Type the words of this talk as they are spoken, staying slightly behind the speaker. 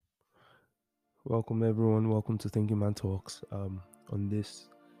Welcome everyone. Welcome to Thinking Man Talks. On this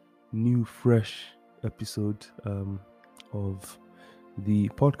new, fresh episode of the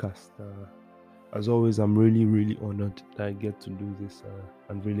podcast. As always, I'm really, really honored that I get to do this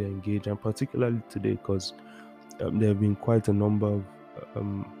and really engage, and particularly today because there have been quite a number of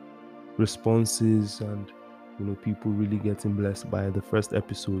um, responses and people really getting blessed by the first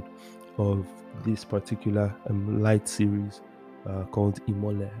episode of this particular light series called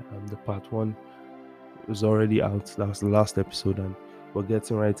Imole. The part one was already out. That was the last episode, and we're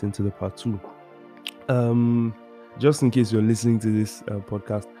getting right into the part two. Um, just in case you're listening to this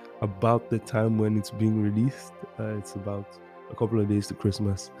podcast about the time when it's being released, it's about a couple of days to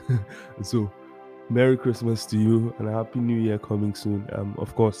Christmas. So, Merry Christmas to you and a Happy New Year coming soon.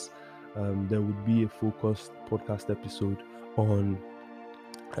 Of course, there would be a focused podcast episode on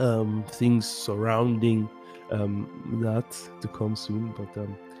things surrounding that to come soon,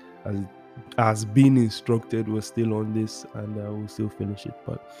 but as being instructed, we're still on this and we'll still finish it.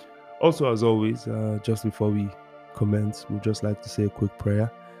 But also, as always, just before we commence, we'd just like to say a quick prayer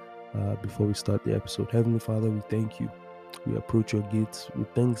before we start the episode. Heavenly Father, we thank you. We approach your gates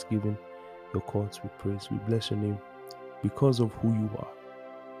with thanksgiving, your courts with praise. We bless your name because of who you are,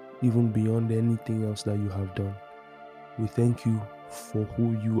 even beyond anything else that you have done. We thank you for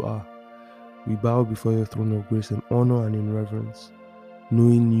who you are. We bow before your throne of grace in honor and in reverence,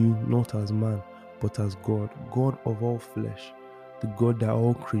 knowing you not as man, but as God, God of all flesh, the God that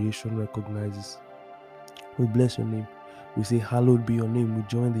all creation recognizes. We bless your name. We say, hallowed be your name. We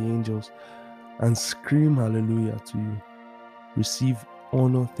join the angels and scream hallelujah to you. Receive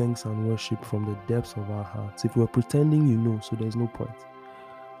honor, thanks, and worship from the depths of our hearts. If we're pretending, you know, so there's no point.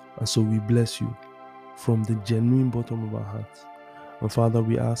 And so we bless you from the genuine bottom of our hearts. And Father,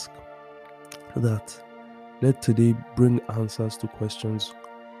 we ask that let today bring answers to questions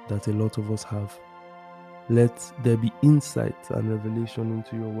that a lot of us have. Let there be insight and revelation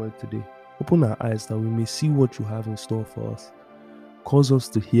into your word today. Open our eyes that we may see what you have in store for us. Cause us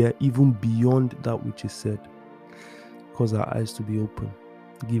to hear even beyond that which is said. Cause our eyes to be open.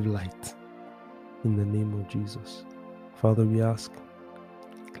 Give light in the name of Jesus. Father, we ask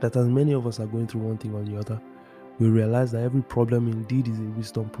that as many of us are going through one thing or the other, we realize that every problem indeed is a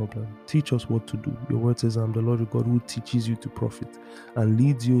wisdom problem. Teach us what to do. Your word says, I'm the Lord your God who teaches you to profit and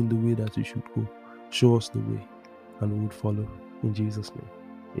leads you in the way that you should go. Show us the way and we would follow. In Jesus' name,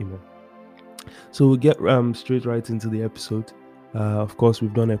 amen. So we'll get straight right into the episode. Of course,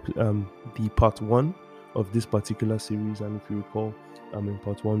 we've done the part one of this particular series. And if you recall, in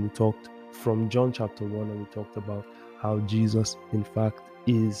part one, we talked from John chapter 1 and we talked about how Jesus, in fact,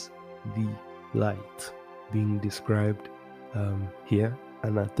 is the light being described here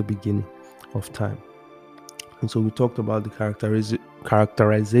and at the beginning of time. And so we talked about the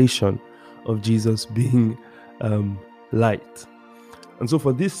characterization of Jesus being light. And so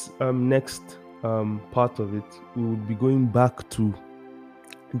for this next part of it, we will be going back to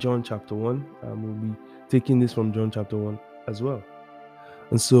John chapter 1. We'll be taking this from John chapter 1 as well.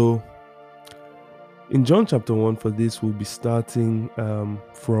 And so in John chapter 1 for this, we'll be starting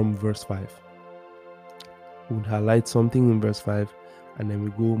from verse 5. We'll highlight something in verse 5 and then we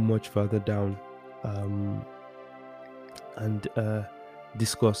go much further down and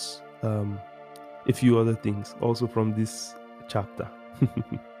discuss a few other things also from this chapter.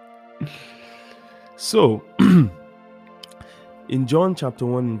 So in John chapter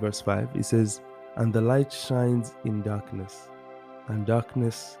 1 and verse 5, it says, and the light shines in darkness, and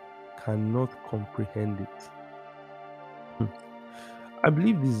darkness cannot comprehend it. I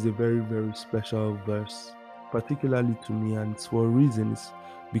believe this is a very, very special verse, particularly to me, and it's for a reason. It's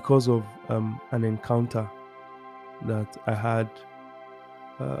because of an encounter that I had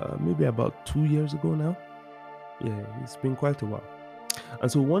maybe about 2 years ago now. Yeah, it's been quite a while.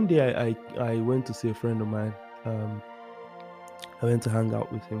 And so one day I went to see a friend of mine. I went to hang out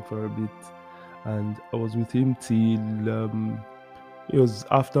with him for a bit, and I was with him till it was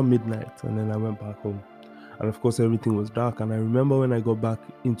after midnight, and then I went back home. And of course, everything was dark. And I remember when I got back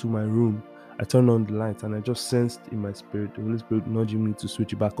into my room, I turned on the light, and I just sensed in my spirit, the Holy Spirit nudging me to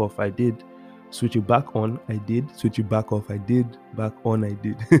switch it back off. I did. Switch it back on, I did. Switch it back off, I did. Back on, I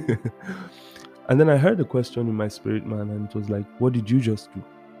did. And then I heard a question in my spirit, man, and it was like, what did you just do?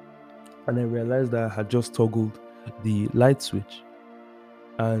 And I realized that I had just toggled the light switch.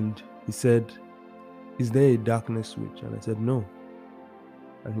 And he said, is there a darkness switch? And I said, no.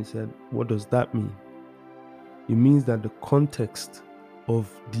 And he said, what does that mean? It means that the context of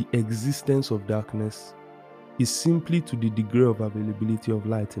the existence of darkness is simply to the degree of availability of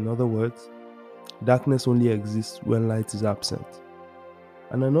light. In other words, darkness only exists when light is absent.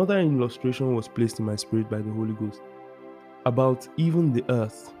 And another illustration was placed in my spirit by the Holy Ghost about even the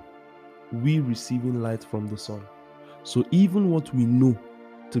earth, we receiving light from the sun. So even what we know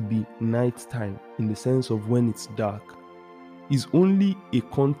to be nighttime, in the sense of when it's dark, is only a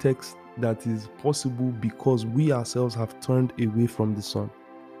context that is possible because we ourselves have turned away from the sun,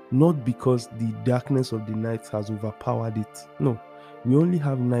 not because the darkness of the night has overpowered it. No, we only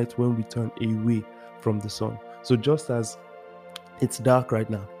have night when we turn away from the sun. So just as it's dark right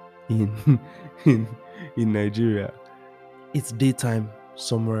now in in Nigeria, it's daytime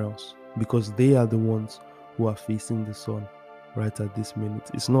somewhere else because they are the ones who are facing the sun right at this minute.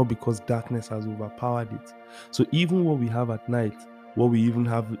 It's not because darkness has overpowered it. So even what we have at night, what we even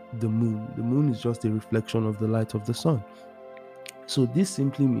have the moon is just a reflection of the light of the sun. So this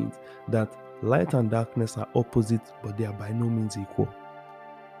simply means that light and darkness are opposite, but they are by no means equal.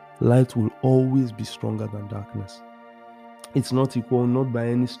 Light will always be stronger than darkness. It's not equal, not by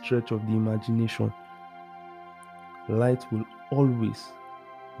any stretch of the imagination. Light will always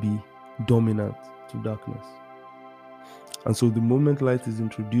be dominant to darkness. And so the moment light is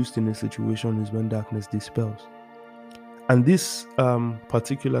introduced in a situation is when darkness dispels. And this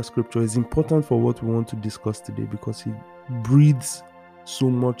particular scripture is important for what we want to discuss today because it breathes so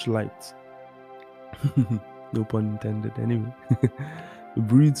much light. No pun intended, anyway. It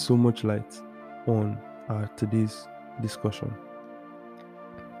breathes so much light on today's discussion.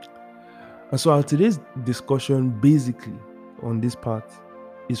 And so our today's discussion basically on this part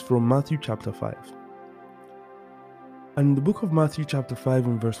is from Matthew chapter 5. And in the book of Matthew chapter 5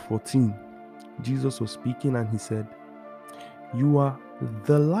 and verse 14, Jesus was speaking and he said, "You are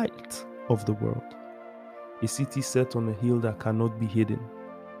the light of the world, a city set on a hill that cannot be hidden."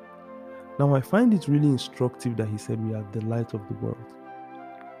 Now I find it really instructive that he said we are the light of the world.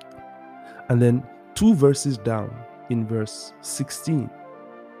 And then 2 verses down in verse 16,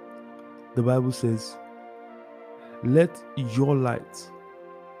 the Bible says, "Let your light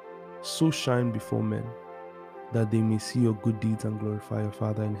so shine before men that they may see your good deeds and glorify your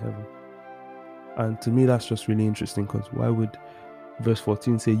Father in heaven." And to me, that's just really interesting because why would verse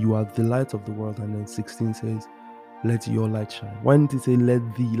 14 say you are the light of the world and then 16 says, "Let your light shine"? Why didn't it say,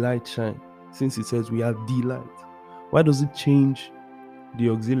 "Let the light shine"? Since it says we are the light, why does it change the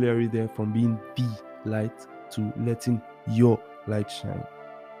auxiliary there from being the light to letting your light shine?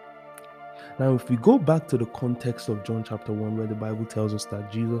 Now, if we go back to the context of John chapter 1, where the Bible tells us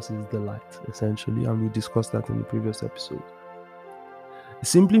that Jesus is the light, essentially, and we discussed that in the previous episode, it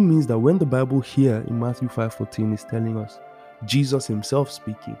simply means that when the Bible here in Matthew 5:14 is telling us Jesus himself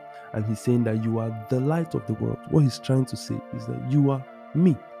speaking, and he's saying that you are the light of the world, what he's trying to say is that you are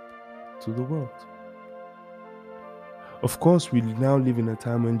me to the world. Of course, we now live in a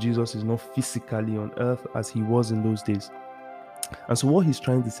time when Jesus is not physically on earth as he was in those days. And so what he's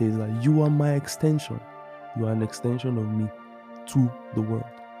trying to say is that you are my extension. You are an extension of me to the world.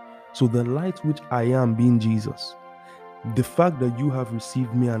 So the light which I am, being Jesus, the fact that you have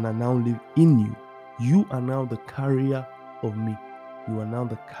received me and I now live in you, you are now the carrier of me. You are now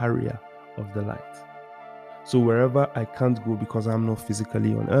the carrier of the light. So wherever I can't go because I'm not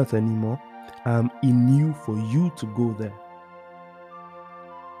physically on earth anymore, I'm in you for you to go there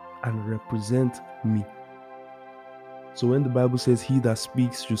and represent me. So when the Bible says he that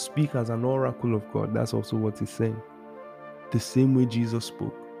speaks should speak as an oracle of God, that's also what it's saying. The same way Jesus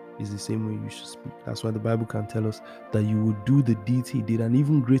spoke is the same way you should speak. That's why the Bible can tell us that you will do the deeds he did, and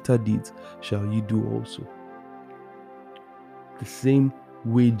even greater deeds shall you do also. The same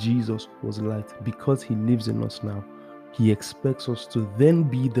way Jesus was light, because he lives in us now, he expects us to then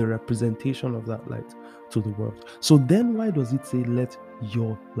be the representation of that light to the world. So then why does it say, "Let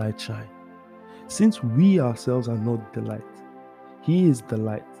your light shine"? Since we ourselves are not the light, he is the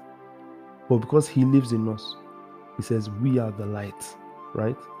light. But because he lives in us, he says we are the light,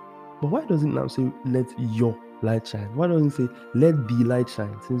 right? But why does it now say, "Let your light shine"? Why doesn't it say, "Let the light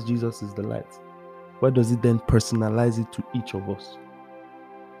shine"? Since Jesus is the light, why does it then personalize it to each of us?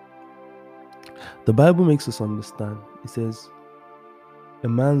 The Bible makes us understand. It says, "A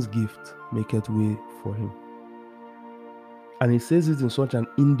man's gift maketh way for him." And it says it in such an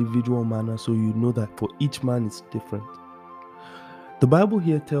individual manner, so you know that for each man it's different. The Bible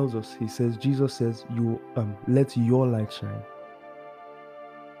here tells us, Jesus says, "You let your light shine."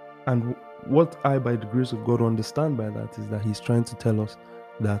 And what I, by the grace of God, understand by that is that he's trying to tell us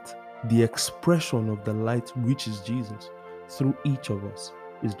that the expression of the light, which is Jesus, through each of us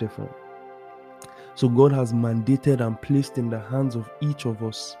is different. So God has mandated and placed in the hands of each of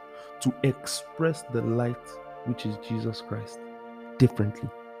us to express the light, which is Jesus Christ, differently.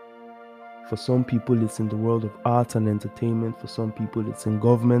 For some people, it's in the world of art and entertainment. For some people, it's in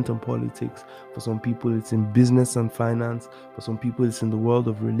government and politics. For some people, it's in business and finance. For some people, it's in the world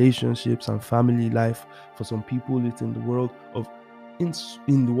of relationships and family life. For some people, it's in the world of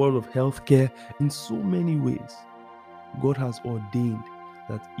healthcare. In so many ways, God has ordained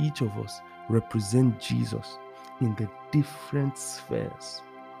that each of us represent Jesus in the different spheres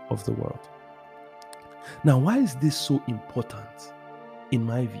of the world. Now, why is this so important, in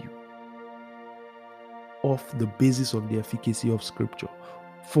my view, of the basis of the efficacy of Scripture?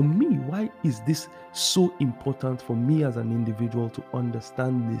 For me, why is this so important for me as an individual to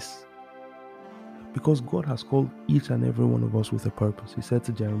understand this? Because God has called each and every one of us with a purpose. He said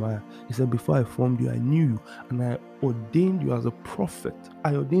to Jeremiah, he said, before I formed you, I knew you, and I ordained you as a prophet.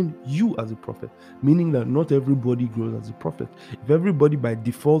 I ordained you as a prophet, meaning that not everybody grows as a prophet. If everybody by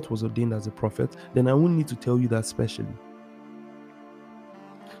default was ordained as a prophet, then I wouldn't need to tell you that specially.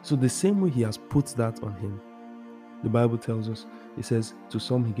 So the same way he has put that on him, the Bible tells us, it says, to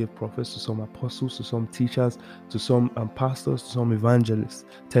some he gave prophets, to some apostles, to some teachers, to some pastors, to some evangelists,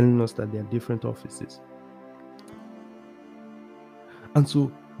 telling us that there are different offices. And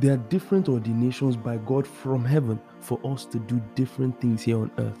so there are different ordinations by God from heaven for us to do different things here on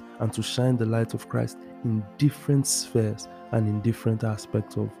earth and to shine the light of Christ in different spheres and in different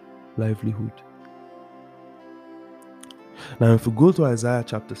aspects of livelihood. Now, if we go to Isaiah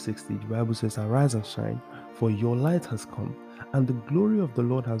chapter 60, the Bible says, arise and shine, for your light has come, and the glory of the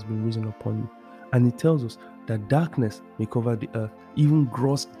Lord has been risen upon you. And it tells us that darkness may cover the earth, even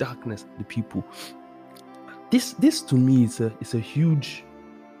gross darkness, the people. This to me is a huge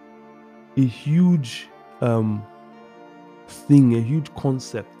thing, a huge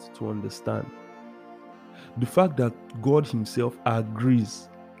concept to understand. The fact that God himself agrees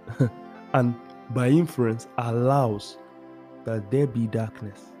and by inference allows that there be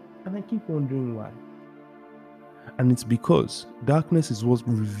darkness. And I keep wondering why. And it's because darkness is what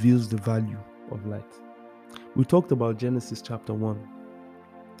reveals the value of light. We talked about Genesis chapter 1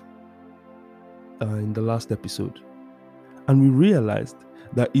 in the last episode. And we realized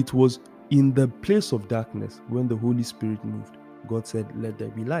that it was in the place of darkness when the Holy Spirit moved. God said, let there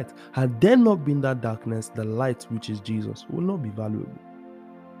be light. Had there not been that darkness, the light, which is Jesus, will not be valuable.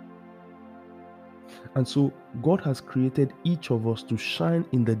 And so God has created each of us to shine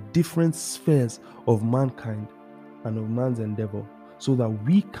in the different spheres of mankind and of man's endeavor, so that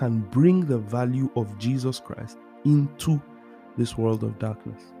we can bring the value of Jesus Christ into this world of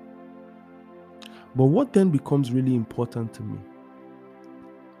darkness. But what then becomes really important to me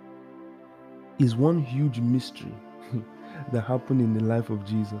is one huge mystery that happened in the life of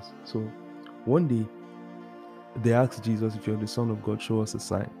Jesus. So one day they asked Jesus, if you're the Son of God, show us a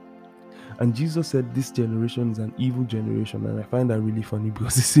sign. And Jesus said, this generation is an evil generation. And I find that really funny,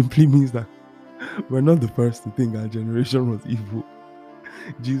 because it simply means that we're not the first to think our generation was evil.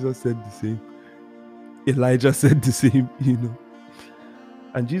 Jesus said the same. Elijah said the same,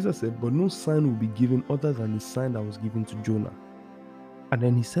 And Jesus said, but no sign will be given other than the sign that was given to Jonah. And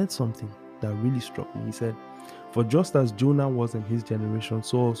then he said something that really struck me. He said, for just as Jonah was in his generation,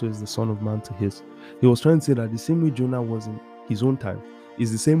 so also is the Son of Man to his. He was trying to say that the same way Jonah was in his own time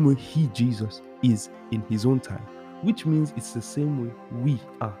is the same way he, Jesus, is in his own time, which means it's the same way we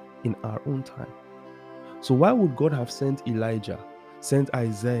are in our own time. So why would God have sent Elijah, sent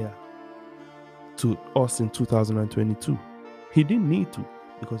Isaiah to us in 2022? He didn't need to,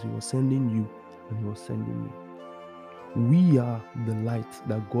 because he was sending you and he was sending me. We are the light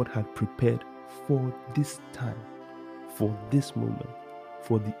that God had prepared for this time, for this moment,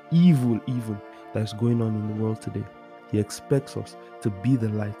 for the evil even that is going on in the world today. He expects us to be the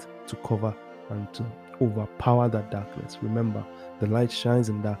light to cover and to overpower that darkness. Remember, the light shines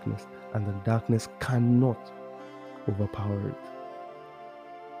in darkness, and the darkness cannot overpower it.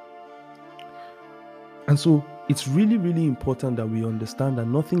 And so it's really, really important that we understand that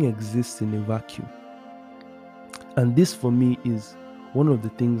nothing exists in a vacuum. And this for me is one of the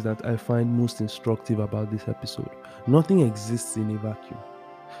things that I find most instructive about this episode. Nothing exists in a vacuum.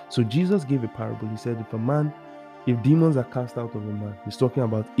 So Jesus gave a parable. He said, if demons are cast out of a man, he's talking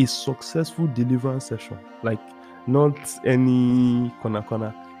about a successful deliverance session, like not any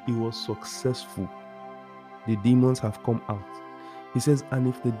corner. It was successful. The demons have come out. He says, and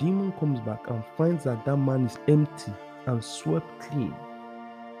if the demon comes back and finds that man is empty and swept clean,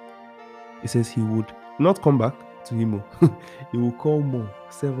 he says he would not come back to him. He will call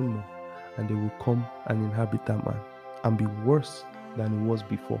 7 more, and they will come and inhabit that man and be worse than it was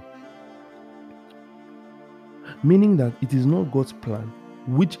before. Meaning that it is not God's plan,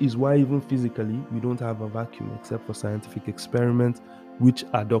 which is why even physically we don't have a vacuum except for scientific experiments. which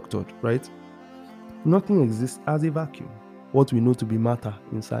are doctored, right? Nothing exists as a vacuum. What we know to be matter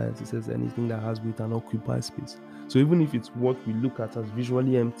in science, it says anything that has weight and occupies space. So even if it's what we look at as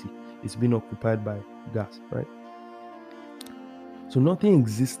visually empty, it's been occupied by gas, right? So nothing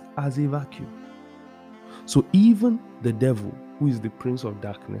exists as a vacuum. So even the devil, who is the prince of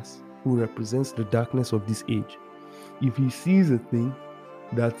darkness, who represents the darkness of this age, if he sees a thing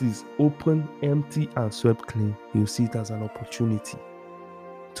that is open, empty, and swept clean, he'll see it as an opportunity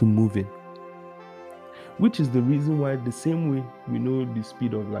to move in. Which is the reason why, the same way we know the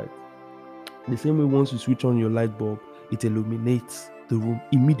speed of light, the same way once you switch on your light bulb, it illuminates the room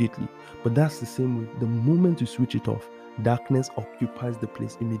immediately. But that's the same way, the moment you switch it off, darkness occupies the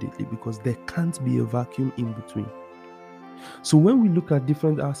place immediately, because there can't be a vacuum in between. So when we look at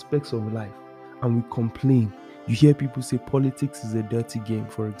different aspects of life and we complain, you hear people say politics is a dirty game,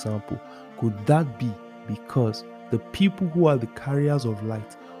 for example. Could that be because the people who are the carriers of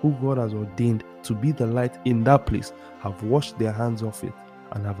light, who God has ordained to be the light in that place, have washed their hands off it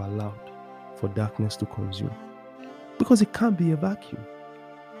and have allowed for darkness to consume? Because it can't be a vacuum.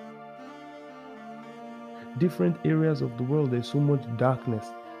 Different areas of the world, there's so much darkness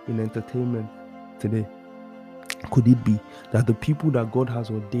in entertainment today. Could it be that the people that God has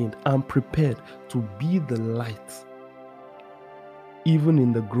ordained and prepared to be the light, even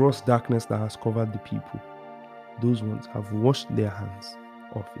in the gross darkness that has covered the people, those ones have washed their hands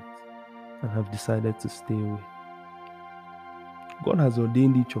off it and have decided to stay away? God has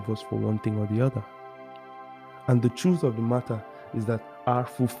ordained each of us for one thing or the other. And the truth of the matter is that our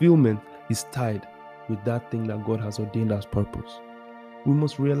fulfillment is tied with that thing that God has ordained as purpose. We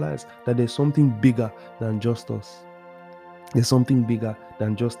must realize that there's something bigger than just us. There's something bigger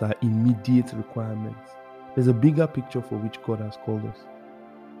than just our immediate requirements. There's a bigger picture for which God has called us.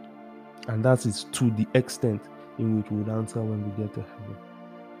 And that is to the extent in which we would answer when we get to heaven.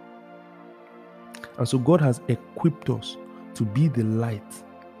 And so God has equipped us to be the light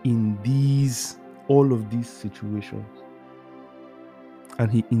in all of these situations.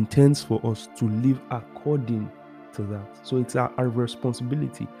 And He intends for us to live according to that. So it's our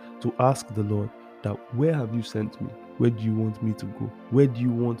responsibility to ask the Lord that, where have you sent me? Where do you want me to go? Where do you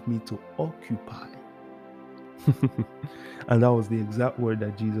want me to occupy? And that was the exact word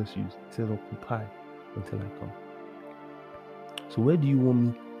that Jesus used. He said, occupy until I come. So where do you want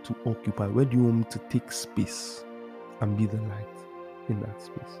me to occupy? Where do you want me to take space and be the light in that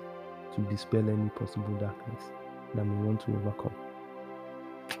space, to dispel any possible darkness that may want to overcome?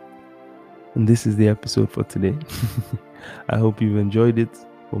 And this is the episode for today. I hope you've enjoyed it,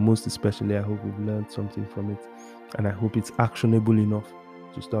 but most especially, I hope you've learned something from it. And I hope it's actionable enough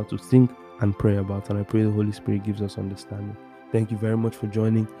to start to think and pray about. And I pray the Holy Spirit gives us understanding. Thank you very much for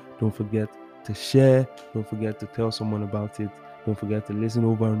joining. Don't forget to share. Don't forget to tell someone about it. Don't forget to listen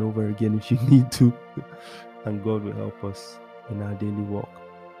over and over again if you need to. And God will help us in our daily walk.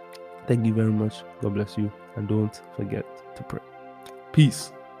 Thank you very much. God bless you. And don't forget to pray.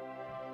 Peace.